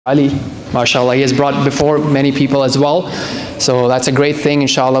Ali, mashallah, he has brought before many people as well. So that's a great thing.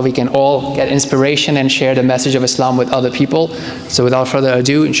 Inshallah, we can all get inspiration and share the message of Islam with other people. So without further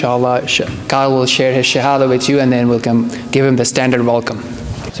ado, inshallah, Kyle will share his shahada with you, and then we'll give him the standard welcome.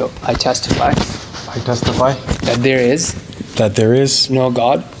 So I testify that there is no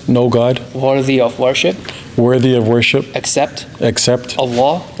God worthy of worship except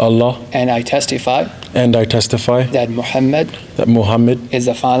Allah, and I testify that Muhammad is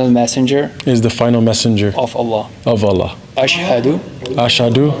the final messenger of Allah. Ashhadu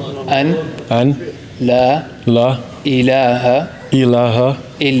an la ilaha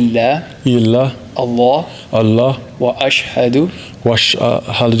illa Allah wa ashhadu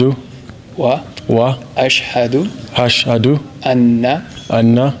anna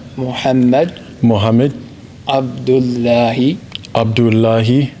Muhammad Abdullahi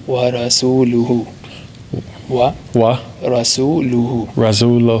wa rasuluhu.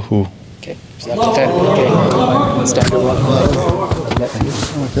 Okay. Okay. Stand up.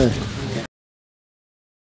 Okay.